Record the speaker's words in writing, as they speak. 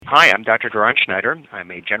Hi, I'm Dr. Doron Schneider.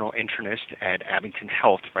 I'm a general internist at Abington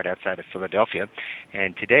Health right outside of Philadelphia.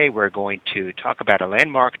 And today we're going to talk about a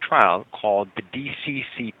landmark trial called the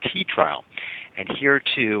DCCT trial. And here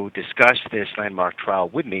to discuss this landmark trial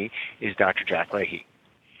with me is Dr. Jack Leahy.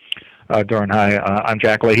 Doran, hi. I'm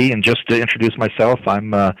Jack Leahy, and just to introduce myself,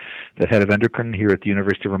 I'm the head of endocrine here at the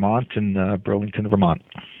University of Vermont in Burlington, Vermont.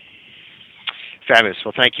 Fabulous.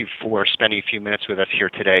 Well, thank you for spending a few minutes with us here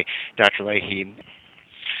today, Dr. Leahy.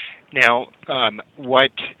 Now,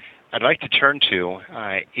 what I'd like to turn to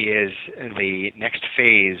is the next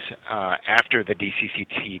phase after the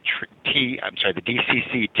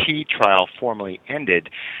DCCT trial formally ended.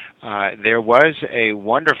 There was a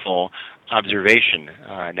wonderful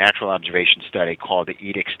natural observation study called the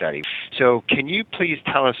EDIC study. So can you please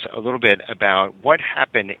tell us a little bit about what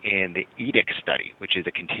happened in the EDIC study, which is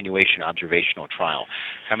a continuation observational trial?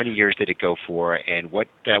 How many years did it go for, and what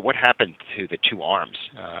happened to the two arms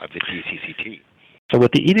of the DCCT? So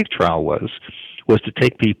what the EDIC trial was to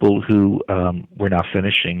take people who were now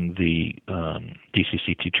finishing the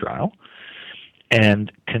DCCT trial and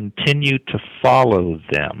continue to follow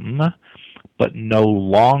them, but no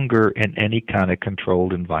longer in any kind of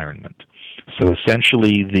controlled environment. So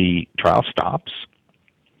essentially the trial stops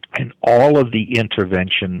and all of the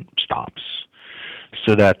intervention stops,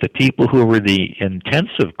 so that the people who were the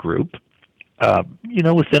intensive group,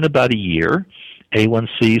 within about a year,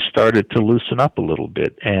 A1C started to loosen up a little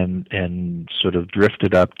bit and sort of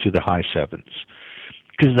drifted up to the high sevens.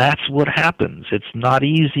 Because that's what happens. It's not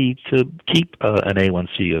easy to keep an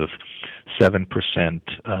A1C of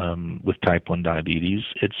 7% with type 1 diabetes.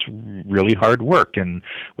 It's really hard work, and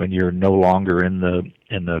when you're no longer in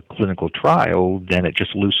the clinical trial, then it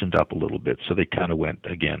just loosened up a little bit. So they kind of went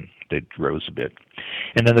again. They rose a bit.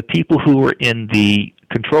 And then the people who were in the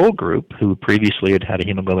control group, who previously had a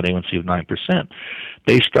hemoglobin A1C of 9%,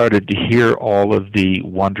 they started to hear all of the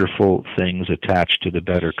wonderful things attached to the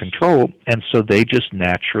better control, and so they just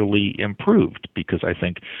naturally improved, because I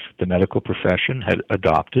think the medical profession had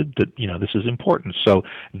adopted that, this is important. So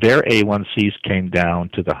their A1Cs came down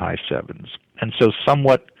to the high sevens. And so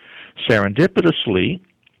somewhat serendipitously,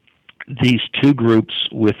 these two groups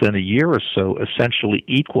within a year or so essentially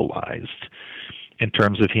equalized in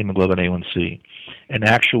terms of hemoglobin A1C, and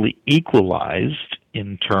actually equalized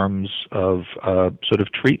in terms of sort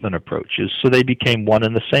of treatment approaches. So they became one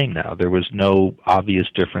and the same now. There was no obvious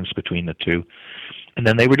difference between the two. And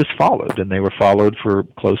then they were just followed, and they were followed for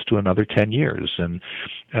close to another 10 years. And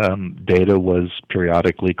data was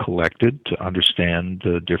periodically collected to understand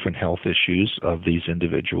the different health issues of these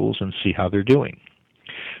individuals and see how they're doing.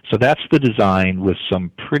 So that's the design, with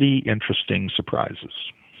some pretty interesting surprises.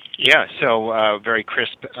 Yeah, so very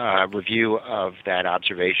crisp review of that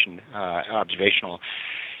observational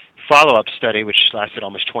follow-up study, which lasted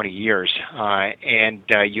almost 20 years, and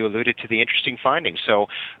you alluded to the interesting findings. So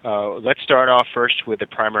let's start off first with the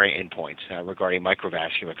primary endpoints regarding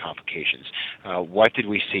microvascular complications. What did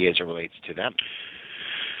we see as it relates to them?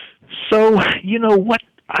 So,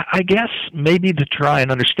 I guess maybe to try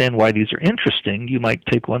and understand why these are interesting, you might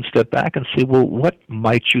take one step back and say, well, what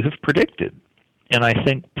might you have predicted? And I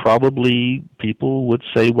think probably people would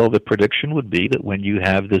say, well, the prediction would be that when you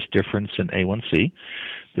have this difference in A1C,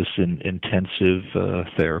 this intensive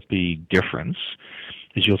therapy difference,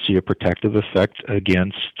 is you'll see a protective effect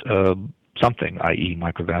against something, i.e.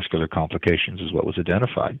 microvascular complications is what was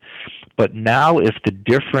identified. But now if the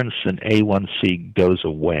difference in A1C goes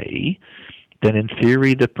away, then in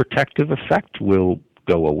theory the protective effect will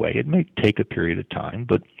go away. It may take a period of time,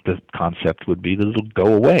 but the concept would be that it'll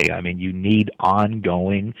go away. I mean, you need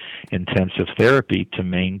ongoing intensive therapy to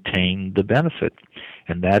maintain the benefit.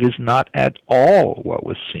 And that is not at all what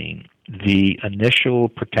was seen. The initial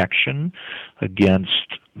protection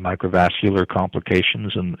against microvascular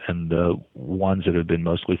complications, and the ones that have been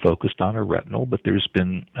mostly focused on are retinal, but there's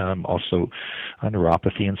been also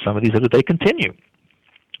neuropathy in some of these, they continue.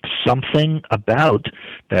 Something about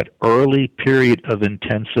that early period of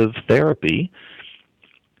intensive therapy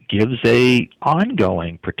gives a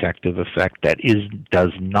ongoing protective effect that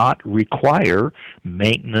does not require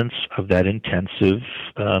maintenance of that intensive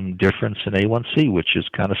difference in A1C, which is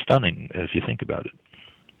kind of stunning if you think about it.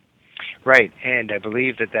 Right, and I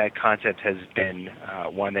believe that concept has been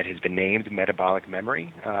one that has been named metabolic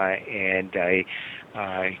memory, and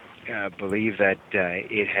I believe that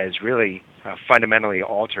it has really fundamentally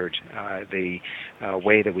altered the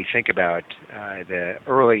way that we think about the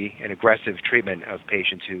early and aggressive treatment of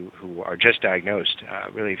patients who are just diagnosed,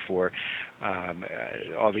 really for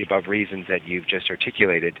all the above reasons that you've just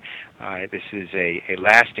articulated. This is a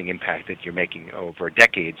lasting impact that you're making over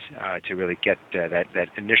decades to really get that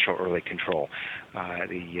initial early control.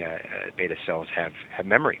 The beta cells have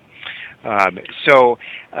memory. So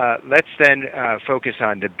let's then focus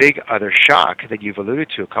on the big other shock that you've alluded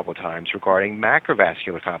to a couple times regarding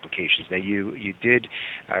macrovascular complications. Now, you did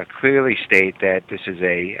clearly state that this is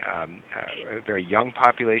a very young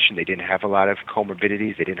population. They didn't have a lot of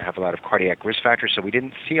comorbidities. They didn't have a lot of cardiac risk factors, so we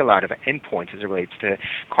didn't see a lot of endpoints as it relates to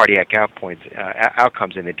cardiac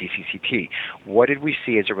outcomes in the DCCT. What did we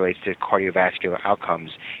see as it relates to cardiovascular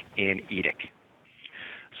outcomes in EDIC?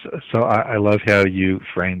 So I love how you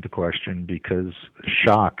framed the question, because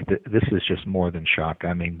shock, this is just more than shock.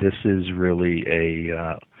 I mean, this is really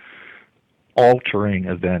a altering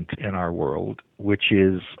event in our world, which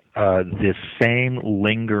is this same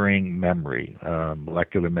lingering memory,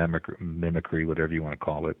 molecular mimicry, whatever you want to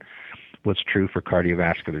call it, was true for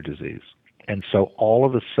cardiovascular disease. And so all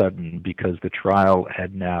of a sudden, because the trial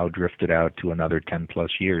had now drifted out to another 10 plus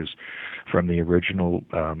years from the original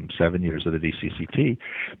 7 years of the DCCT,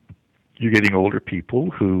 you're getting older people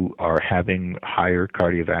who are having higher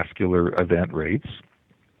cardiovascular event rates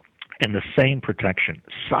and the same protection,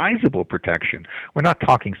 sizable protection. We're not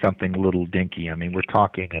talking something little dinky. I mean, we're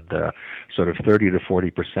talking in the sort of 30 to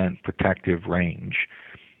 40% protective range,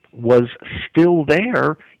 was still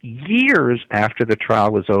there years after the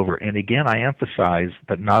trial was over. And again, I emphasize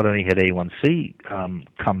that not only had A1C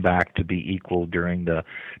come back to be equal during the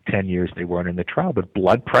 10 years they weren't in the trial, but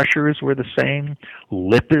blood pressures were the same,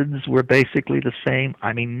 lipids were basically the same.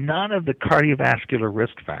 I mean, none of the cardiovascular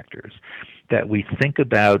risk factors that we think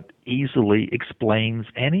about easily explains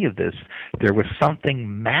any of this. There was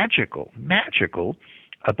something magical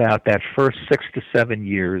about that first 6 to 7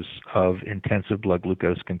 years of intensive blood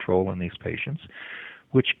glucose control in these patients,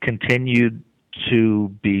 which continued to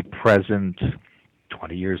be present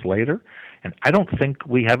 20 years later. And I don't think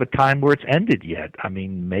we have a time where it's ended yet. I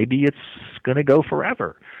mean, maybe it's going to go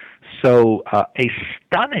forever. So a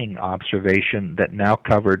stunning observation that now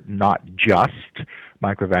covered not just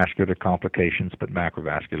microvascular complications, but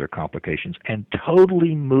macrovascular complications, and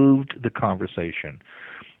totally moved the conversation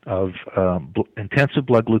of intensive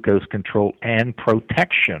blood glucose control and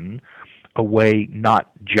protection away not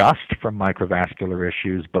just from microvascular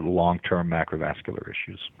issues, but long-term macrovascular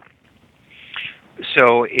issues.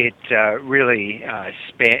 So it really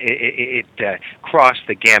crossed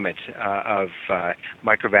the gamut of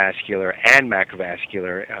microvascular and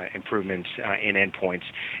macrovascular improvements in endpoints,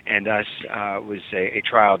 and thus was a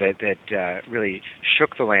trial that really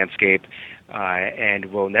shook the landscape and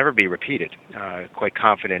will never be repeated. Quite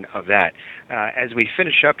confident of that. As we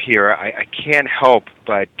finish up here, I can't help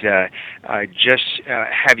but just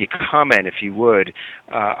have you comment, if you would,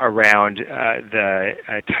 around the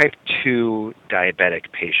type 2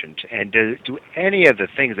 diabetic patient. And do any of the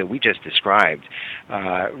things that we just described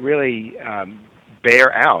really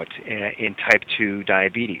bear out in type 2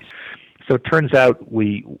 diabetes? So it turns out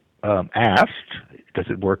we asked, does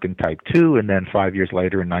it work in type 2? And then 5 years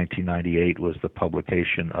later, in 1998, was the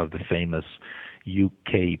publication of the famous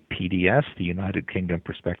UKPDS, the United Kingdom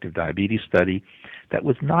Prospective Diabetes Study, that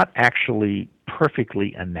was not actually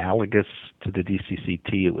perfectly analogous to the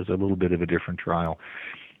DCCT. It was a little bit of a different trial.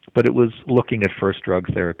 But it was looking at first drug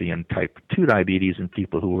therapy in type 2 diabetes in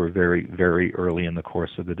people who were very, very early in the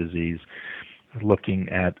course of the disease, looking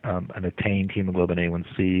at an attained hemoglobin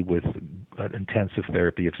A1C with an intensive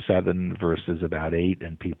therapy of 7 versus about 8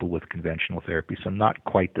 in people with conventional therapy. So not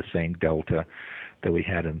quite the same delta that we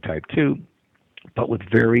had in type 2, but with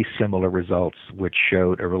very similar results, which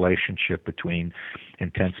showed a relationship between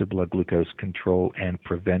intensive blood glucose control and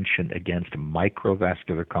prevention against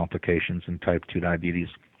microvascular complications in type 2 diabetes.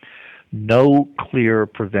 No clear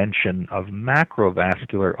prevention of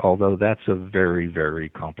macrovascular, although that's a very, very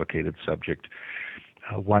complicated subject.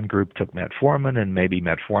 One group took metformin, and maybe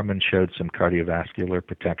metformin showed some cardiovascular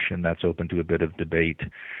protection. That's open to a bit of debate.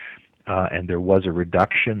 And there was a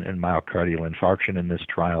reduction in myocardial infarction in this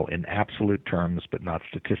trial in absolute terms, but not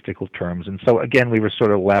statistical terms. And so, again, we were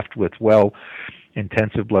sort of left with, well,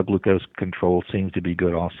 intensive blood glucose control seems to be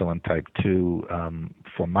good also in type 2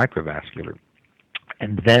 for microvascular.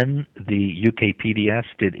 And then the UKPDS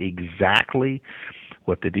did exactly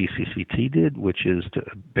what the DCCT did, which is to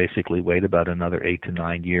basically wait about another 8 to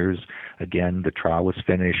 9 years. Again, the trial was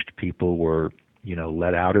finished. People were,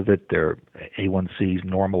 let out of it. Their A1Cs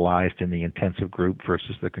normalized in the intensive group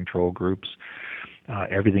versus the control groups.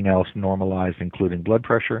 Everything else normalized, including blood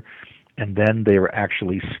pressure. And then they were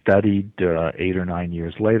actually studied 8 or 9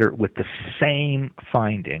 years later with the same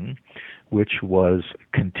finding, which was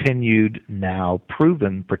continued, now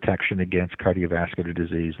proven protection against cardiovascular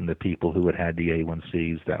disease in the people who had had the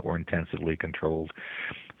A1Cs that were intensively controlled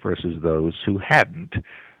versus those who hadn't.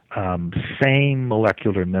 Same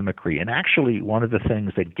molecular mimicry. And actually, one of the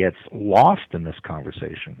things that gets lost in this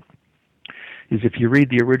conversation is if you read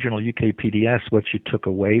the original UKPDS, what you took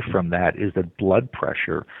away from that is that blood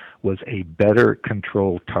pressure was a better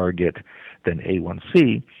control target than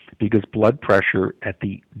A1C, because blood pressure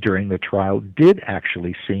during the trial did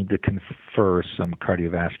actually seem to confer some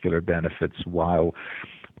cardiovascular benefits, while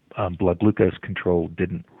blood glucose control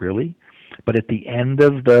didn't really. But at the end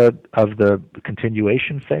of the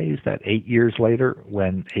continuation phase, that 8 years later,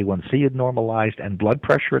 when A1C had normalized and blood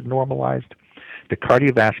pressure had normalized, the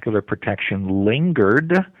cardiovascular protection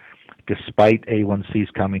lingered despite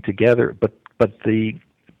A1Cs coming together, but the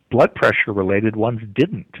blood pressure related ones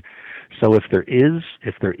didn't. So if there is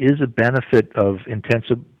a benefit of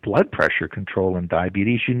intensive blood pressure control in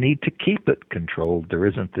diabetes, you need to keep it controlled. There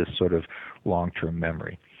isn't this sort of long-term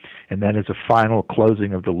memory. And then as a final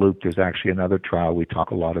closing of the loop, there's actually another trial we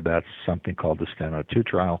talk a lot about, something called the STENO2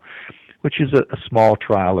 trial, which is a small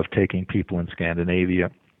trial of taking people in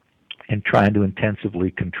Scandinavia and trying to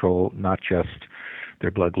intensively control not just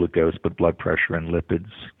their blood glucose, but blood pressure and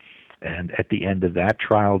lipids. And at the end of that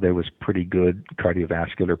trial, there was pretty good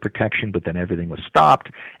cardiovascular protection, but then everything was stopped,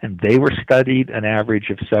 and they were studied an average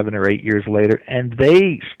of 7 or 8 years later, and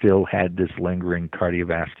they still had this lingering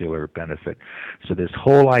cardiovascular benefit. So this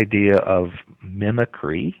whole idea of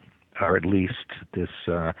mimicry, or at least this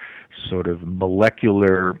sort of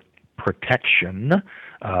molecular protection,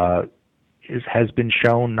 has been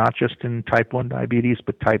shown not just in type 1 diabetes,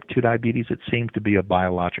 but type 2 diabetes. It seems to be a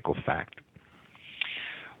biological fact.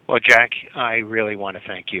 Well, Jack, I really want to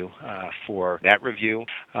thank you for that review.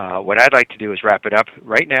 What I'd like to do is wrap it up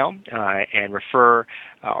right now and refer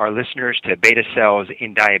our listeners to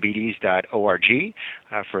betacellsindiabetes.org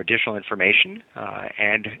for additional information.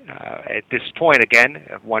 And at this point, again,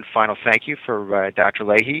 one final thank you for Dr.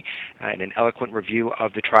 Lahey and an eloquent review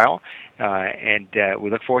of the trial. And we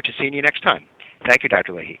look forward to seeing you next time. Thank you,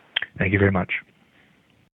 Dr. Lahey. Thank you very much.